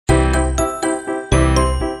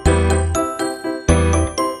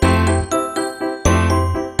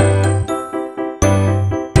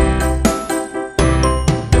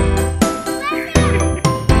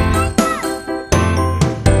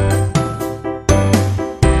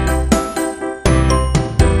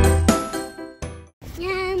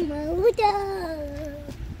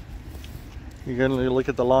going to look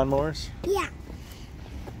at the lawnmowers? Yeah.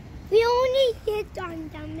 We only sit on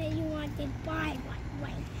them if you want to buy one,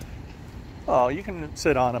 right? Oh, you can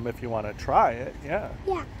sit on them if you want to try it, yeah.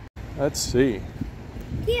 Yeah. Let's see.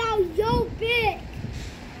 They are so big.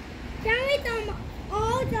 Some of them,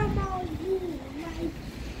 all of them are huge, right?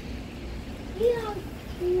 They are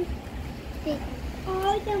too big.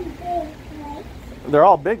 All of them big, right? They're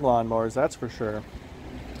all big lawnmowers, that's for sure.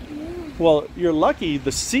 Yeah. Well, you're lucky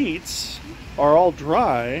the seats are all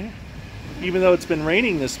dry. Even though it's been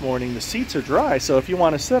raining this morning, the seats are dry. So if you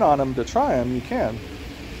want to sit on them to try them, you can.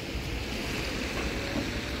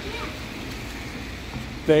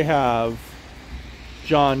 They have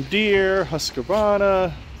John Deere,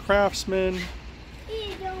 Husqvarna, Craftsman.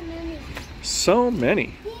 So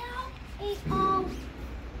many.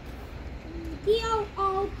 They are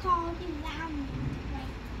all called Lawnmowers,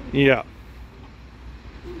 right? Yeah.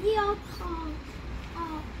 They are called,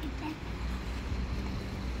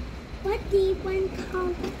 what the one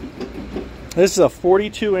called? This is a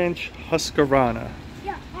 42-inch Husqvarna.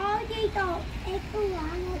 Yeah, all they are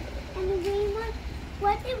Husqvarna. And the green one,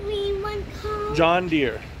 what's the green one called? John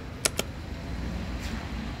Deere.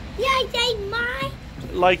 Yeah, they mine.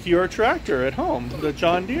 Like your tractor at home, the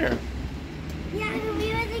John Deere. Yeah,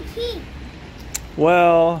 where's the key?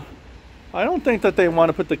 Well, I don't think that they want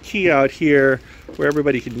to put the key out here where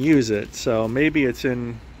everybody can use it. So maybe it's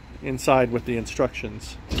inside with the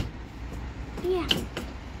instructions. Yeah.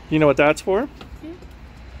 You know what that's for? Hmm?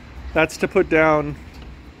 That's to put down,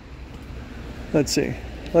 let's see,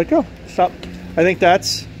 let go, stop. I think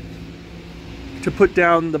that's to put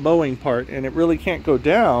down the mowing part, and it really can't go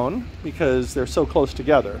down because they're so close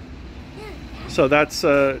together. So that's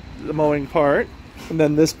the mowing part, and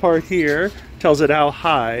then this part here tells it how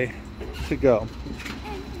high to go.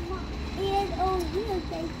 And over here,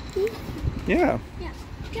 they keep. Yeah. Yeah.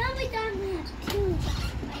 Tell me that we have two.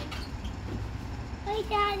 Hey,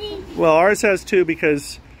 Daddy. Well, ours has two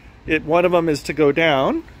because one of them is to go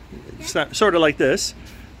down, sort of like this.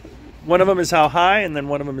 One of them is how high, and then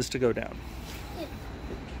one of them is to go down.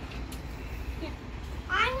 Yeah.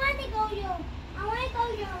 I want to go your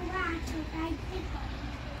last.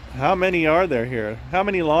 How many are there here? How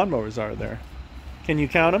many lawnmowers are there? Can you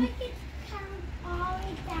count them? I can count all the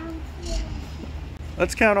way down here.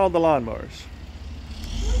 Let's count all the lawnmowers.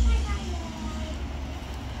 One, two,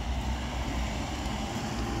 three,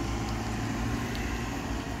 four, five,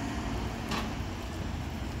 six,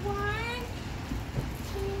 seven, 8, 9, 10,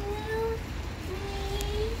 11,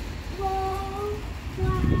 12,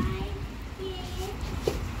 13,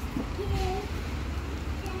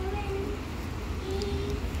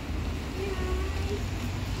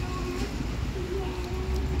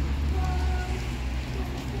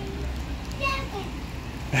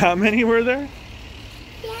 7. How many were there?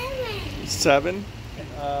 7. 7?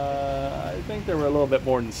 I think there were a little bit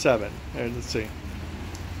more than 7. Here, let's see.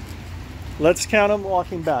 Let's count them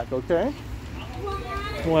walking back, okay?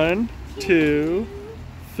 1, 2,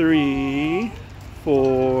 3,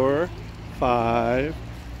 4, 5,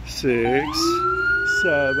 6,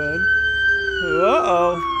 7.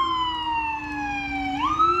 Uh-oh.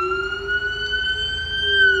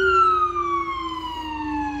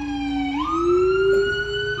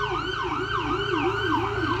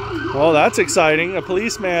 Well, that's exciting. A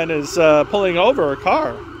policeman is pulling over a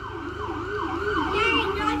car. They're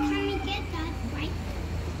not coming to get us,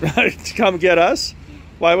 right? To come get us?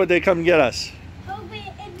 Why would they come get us? Oh, but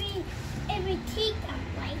if we take them,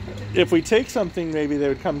 right? If we take something, maybe they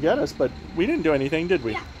would come get us, but we didn't do anything, did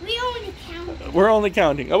we? Yeah, we only count. We're only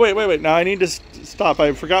counting. Oh, wait. Now I need to stop.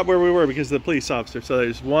 I forgot where we were because of the police officer. So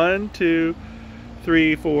there's 1, 2,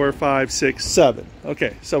 3, 4, 5, 6, 7.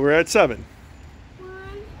 Okay, so we're at 7.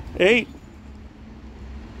 8.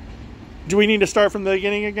 Do we need to start from the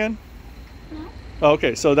beginning again? No.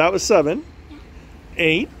 Okay, so that was 7. Yeah.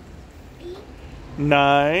 8. 8,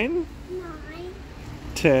 9. 9,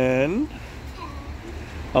 10. 10.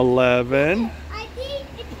 11. I think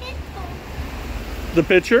it's this. The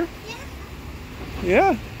picture?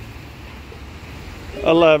 Yeah. Yeah. 11.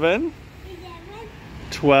 11,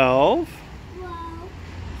 12. 12,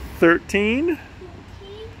 13. 13,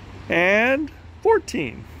 And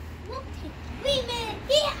 14. 14. Wait a minute.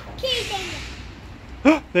 They have keys in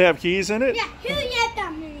it. They have keys in it? Yeah, who let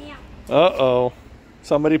them in there? Uh-oh.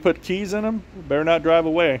 Somebody put keys in them? Better not drive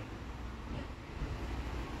away.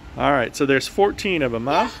 All right, so there's 14 of them,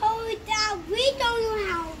 huh? We don't know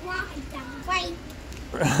how to ride them,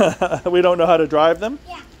 right? We don't know how to drive them?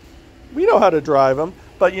 Yeah. We know how to drive them,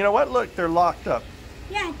 but you know what? Look, they're locked up.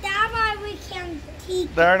 Yeah, that's why we can keep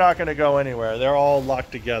them. They're not going to go anywhere. They're all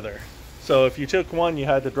locked together. So if you took one, you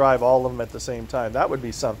had to drive all of them at the same time. That would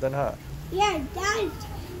be something, huh? Yeah,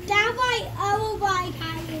 that's why our bike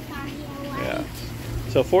has it on here, right? Yeah.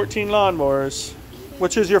 So 14 lawnmowers.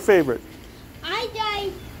 Which is your favorite? I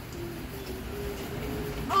like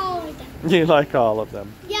all of them. You like all of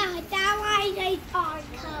them. Yeah, that's why I like all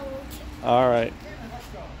colors. All right.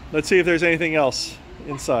 Let's see if there's anything else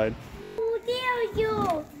inside. Oh, there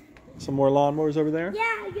you. Some more lawnmowers over there? Yeah,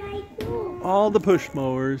 I do. All the push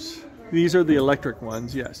mowers. These are the electric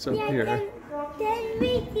ones, yes. So Yeah, here. then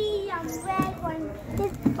we see a red one.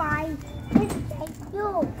 This fine. This is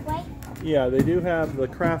you, right? Yeah, they do have the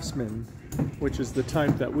Craftsman, which is the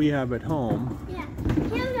type that we have at home. Yeah.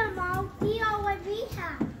 Here's a mom. See what we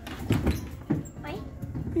have. Right?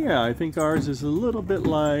 Yeah, I think ours is a little bit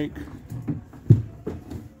like,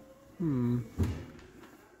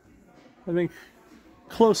 I think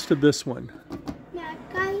close to this one. Yeah,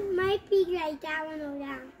 guys, might be like that one or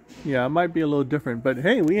that. Yeah, it might be a little different, but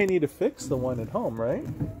hey, we need to fix the one at home, right?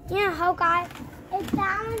 Yeah, how guys, if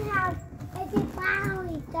that one has, if it's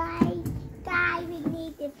finally guys, we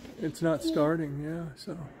need to. It's not starting, yeah,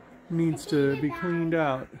 so needs to be cleaned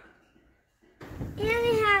out. And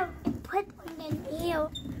we have put one in here.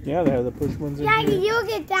 Yeah, they have the push ones in Yeah, here. you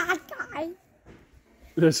get that guy.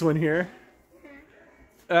 This one here?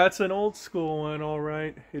 That's an old school one, all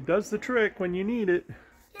right. It does the trick when you need it.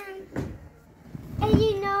 And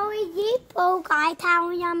you know, we both guys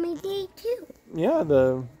have yummy day too. Yeah,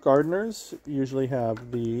 the gardeners usually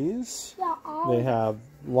have these. Yeah, They have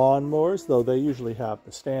lawnmowers, though they usually have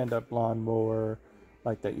the stand-up lawnmower,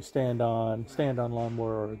 like that you stand on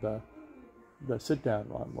lawnmower, or the sit-down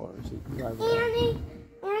lawnmower, so you can drive around.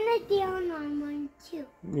 And a down on one too.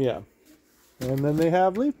 Yeah, and then they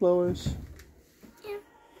have leaf blowers. Yeah.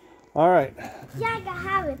 All right. Yeah, I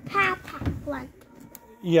have a backpack one.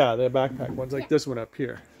 Yeah, the backpack ones, like this one up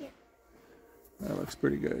here. Yeah. That looks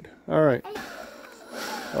pretty good. All right.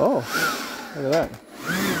 Oh, look at that.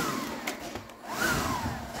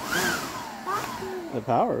 The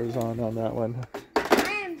power is on that one. I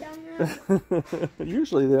am done now.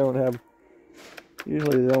 Usually they don't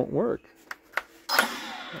work.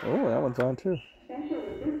 Oh, that one's on too.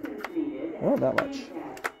 Oh, not much.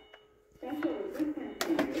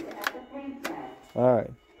 All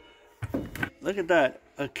right. Look at that.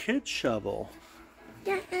 A kid shovel.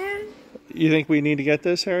 Yeah. You think we need to get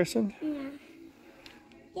this, Harrison? Yeah.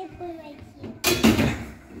 Yeah, put it right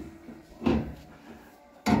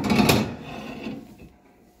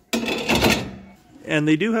here. And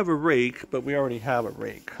they do have a rake, but we already have a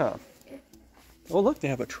rake, huh? Oh, look, they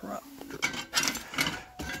have a truck.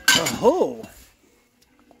 A hoe.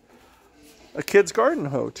 A kid's garden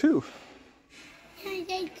hoe, too. And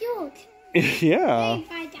they do. Yeah. They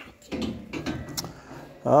buy that too.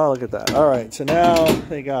 Oh, look at that. All right, so now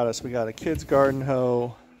they got us. We got a kid's garden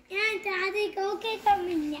hoe. And Daddy, go get them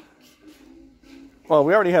in next. Well,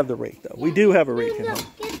 we already have the rake, though. We do have a rake at No, home.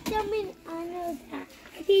 get them in under that.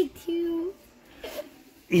 I did too.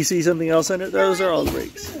 You see something else in it? Those are all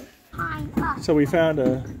rakes. Hi. So we found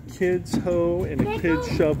a kid's hoe and a kid's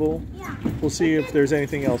shovel. Yeah. We'll see if there's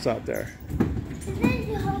anything else out there. And then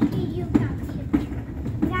you hope you got it.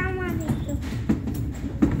 That one is the...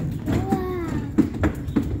 Wow.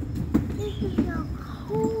 This is so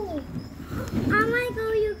cool. I might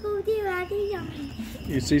go there. I think I'm...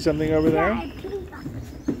 You see something over Yeah, there? I think I'm...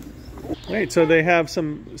 Wait, so they have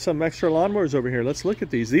some extra lawnmowers over here. Let's look at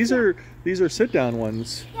these. These are sit-down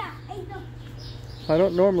ones. Yeah, I know. I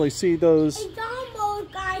don't normally see those. It's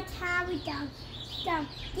almost guys having them.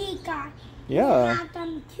 These guys. Yeah. Have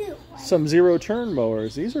them too. Right? Some zero-turn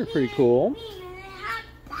mowers. These are pretty cool.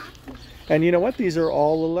 And you know what? These are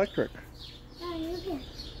all electric.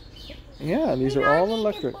 Yeah, these are all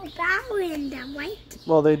electric. Put battery in them, right?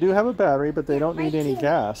 Well, they do have a battery, but they don't need any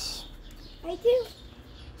gas. I do.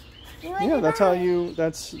 Yeah, that's how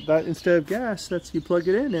that instead of gas, you plug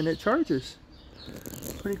it in and it charges.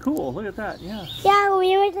 Pretty cool. Look at that. Yeah. Yeah,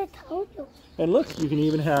 we were the total. And look, you can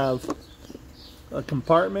even have a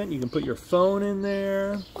compartment. You can put your phone in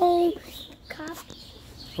there. Oh, cups.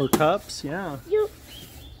 Or cups, yeah. You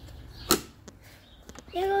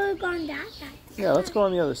go on that side. Yeah, let's go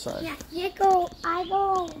on the other side. Yeah, I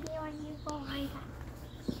go over there and you go on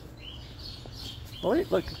that. Oh,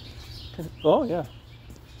 wait, look. Oh, yeah.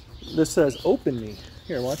 This says open me.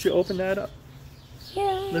 Here, why don't you open that up?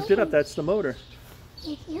 Yeah. Lift it up. That's the motor.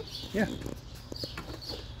 Yeah. Yeah.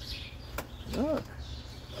 Oh. It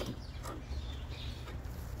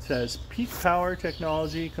says peak power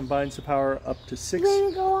technology combines the power up to 6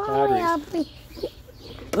 Then go all the way up. batteries.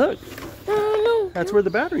 Look, No. that's where the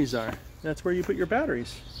batteries are. That's where you put your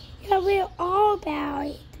batteries. Yeah, we're all about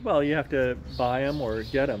it. Well, you have to buy them or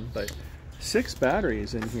get them, but 6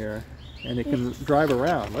 batteries in here, and it can drive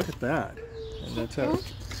around. Look at that. And that's how.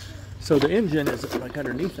 So the engine is like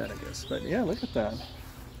underneath that, I guess. But yeah, look at that.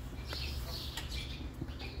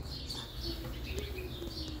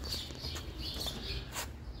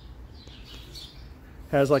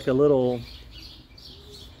 Has like a little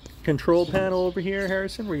control panel over here,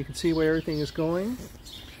 Harrison, where you can see where everything is going.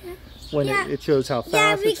 When it shows how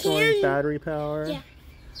fast it's going, battery power. Yeah.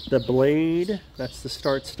 The blade, that's the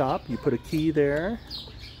start stop. You put a key there.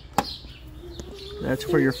 That's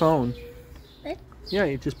for your phone. What? Yeah,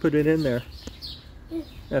 you just put it in there.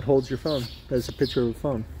 That holds your phone. That's a picture of a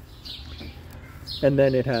phone. And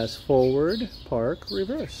then it has forward, park,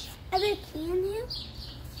 reverse. Are there key in here?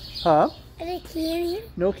 Huh? Are there key in here?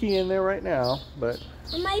 No key in there right now, but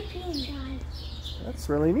I might be inside. that's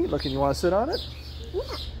really neat looking. You want to sit on it? Yeah.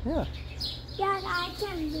 Yeah. Yeah, I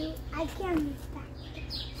can move that.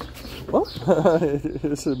 Well,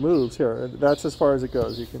 this moves here. That's as far as it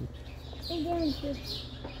goes. You can.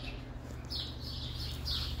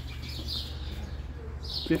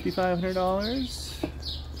 $5,500.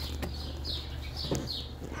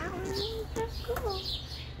 Cool.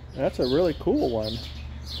 That's a really cool one.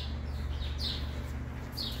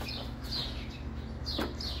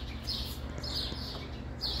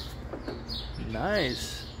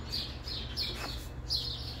 Nice.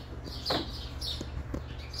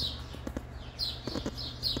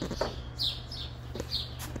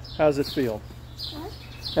 How's it feel? What?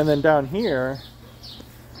 And then down here,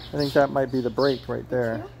 I think that might be the brake right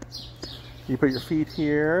there. You put your feet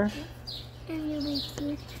here. And you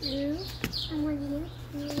make two. And when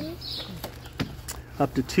you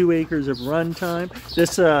Up to 2 acres of run time.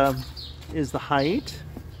 This is the height,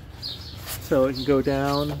 so it can go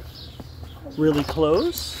down really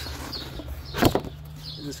close.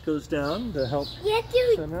 And this goes down to help.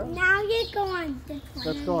 now you go on this one.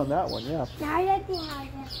 Let's go on that one, yeah. Now you have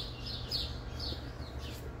it.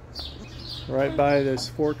 Right by this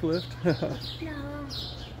forklift. No.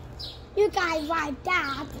 You guys ride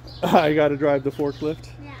that. I got to drive the forklift.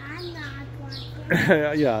 Yeah, I'm not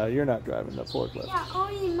driving. Yeah, you're not driving the forklift. Yeah,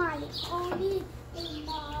 only my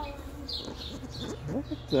mower. Look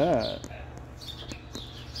at that.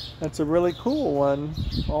 That's a really cool one.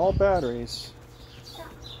 All batteries.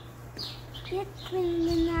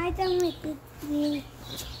 When I done with it,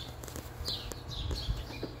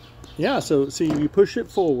 Yeah, so see, you push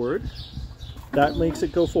it forward. That makes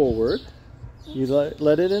it go forward. You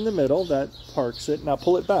let it in the middle. That parks it. Now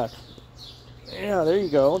pull it back. Yeah, there you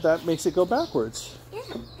go. That makes it go backwards. yeah,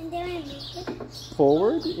 and then I make it.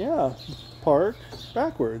 Forward, yeah. Park,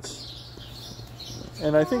 backwards.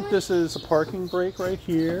 And I think this is a parking brake right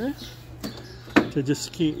here to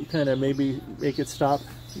just keep, kind of maybe make it stop.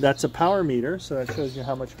 That's a power meter, so that shows you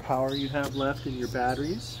how much power you have left in your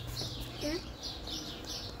batteries. Yeah.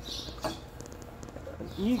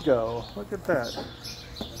 Ego, look at that.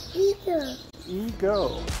 Either.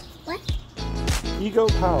 Ego. What? Ego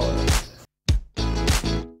power.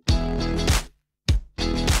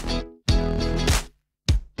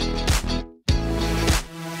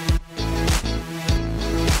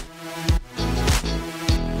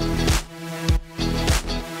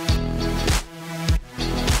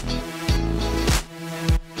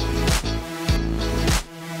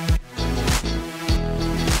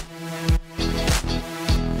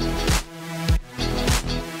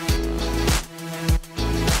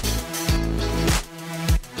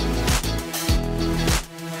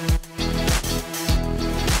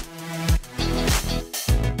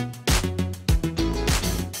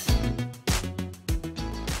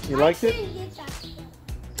 You liked it?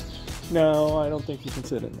 No, I don't think you can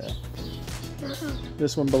sit in there.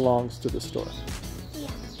 This one belongs to the store. Yeah.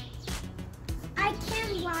 I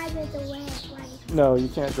can drive it away, right? No, you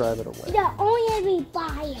can't drive it away. Yeah, only if we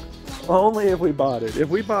buy it. Right? Only if we bought it. If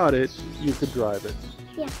we bought it, you could drive it.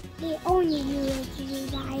 Yeah, we only do it if we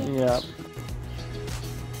buy it. Yeah.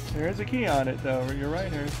 There is a key on it, though. You're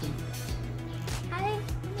right, Harrison. I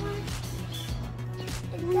want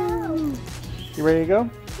to go. You ready to go?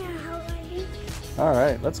 Yeah, how are you? All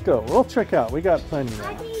right, let's go. We'll check out. We got plenty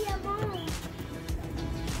I now. need a mom.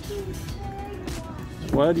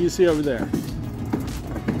 What do you see over there?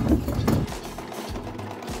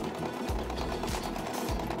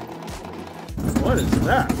 What is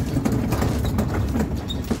that?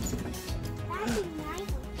 That's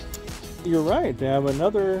nice. You're right. They have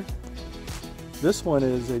another. This one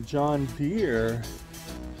is a John Deere.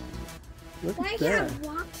 Look Why at do you that. have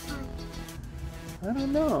rocks on it? I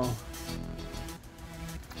don't know.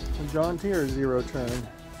 A John Deere Zero-Turn.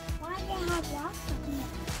 Why do you have rocks on it?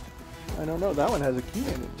 I don't know. That one has a key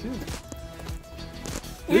in it too.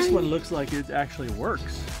 This one looks like it actually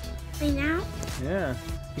works. Right now? Yeah,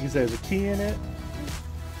 because there's a key in it.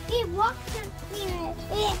 It walks in here.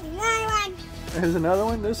 There's another one. There's another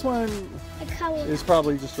one. This one is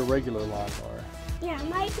probably just a regular lawnmower. Yeah, it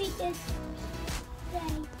might be this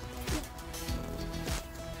thing.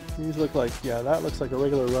 These look like, yeah, that looks like a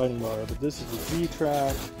regular riding mower, but this is a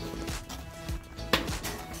Z-Track.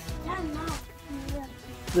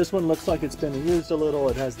 This one looks like it's been used a little.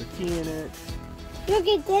 It has the key in it. Look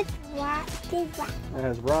at this rock. It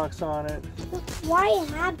has rocks on it. Look, why you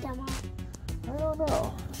have them on? I don't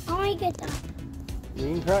know. I want to get them.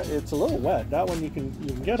 You can try, it's a little wet. That one you can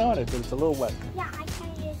get on it, but it's a little wet. Yeah, I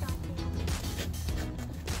can't get it off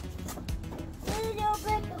now. A little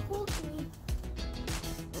bit of hooky.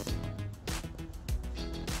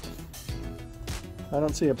 I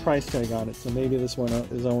don't see a price tag on it, so maybe this one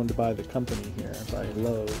is owned by the company here, by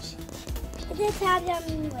Lowe's. I just have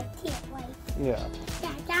them with it, right? Yeah.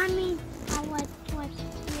 Yeah, that means I was really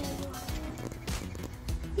long.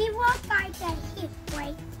 He walked by the hip,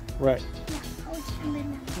 right? Right. Yeah, hold him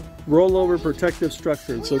in the Rollover protective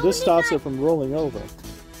structure, so this stops it from rolling over.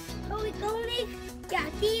 Oh, we going in? Yeah,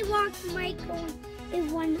 he walked right going in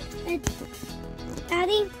one.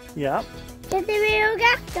 Daddy? Yeah. Get the real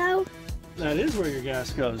gas go. That is where your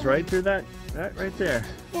gas goes, right through that right there.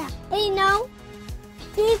 Yeah, and you know,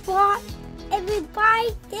 if we buy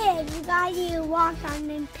this, we gotta walk on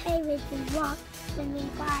and pay with the rocks when we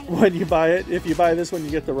buy it. When you buy it, if you buy this one, you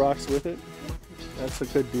get the rocks with it. That's a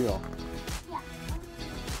good deal. Yeah.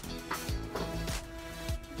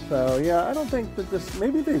 So yeah, I don't think that this.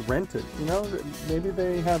 Maybe they rent it. You know, maybe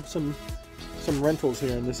they have some rentals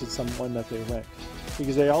here, and this is someone that they rent.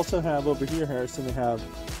 Because they also have over here, Harrison. They have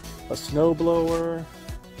a snow blower.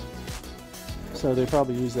 So they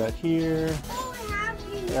probably use that here. Oh,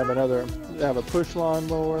 They have another. They have a push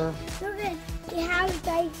lawnmower. Look at they have a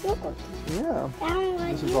guy look. Yeah.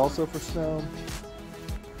 This is also for snow.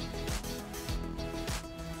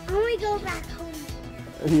 I want to go back home.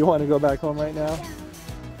 You want to go back home right now? Yeah.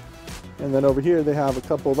 And then over here they have a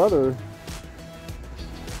couple of other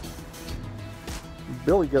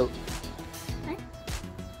Billy Goat. What?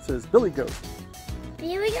 It says Billy Goat.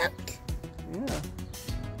 Here we go. Yeah.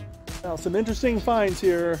 Now some interesting finds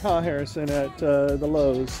here, huh, Harrison, at the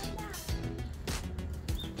Lowe's.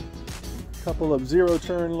 A couple of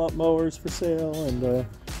zero-turn mowers for sale, and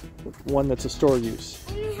one that's a store use.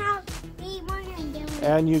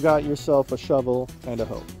 And you got yourself a shovel and a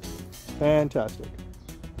hoe. Fantastic.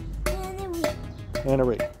 And a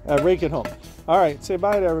rake. A rake at home. All right, say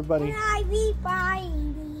bye to everybody.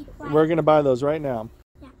 We're going to buy those right now.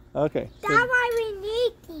 Yeah. Okay. That's why we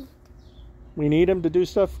need these. We need them to do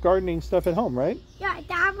stuff, gardening stuff at home, right? Yeah,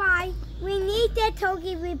 that's why we need the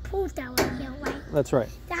togi we pulled over here, right? That's right.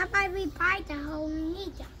 That's why we buy the whole we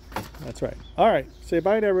need them. That's right. All right, say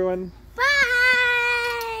bye to everyone.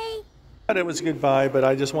 Bye! It was goodbye, but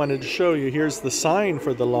I just wanted to show you. Here's the sign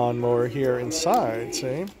for the lawnmower here inside,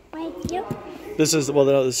 see? Right here? This is, well,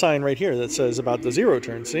 the sign right here that says about the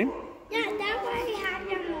zero-turn, see? Yeah, that's why we have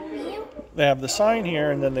them over here. They have the sign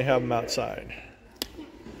here, and then they have them outside.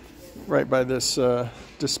 Right by this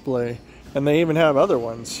display. And they even have other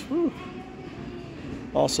ones. Whew.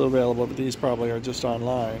 Also available, but these probably are just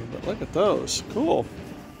online. But look at those. Cool.